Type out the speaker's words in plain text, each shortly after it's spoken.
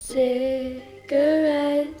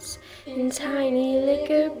Cigarettes in tiny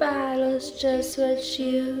liquor bottles, just what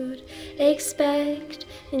you'd expect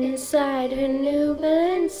inside her new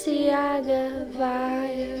Balenciaga.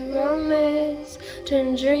 Via romance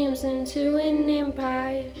turned dreams into an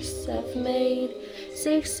empire, self-made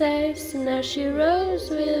success. Now she rose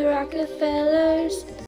with Rockefellers.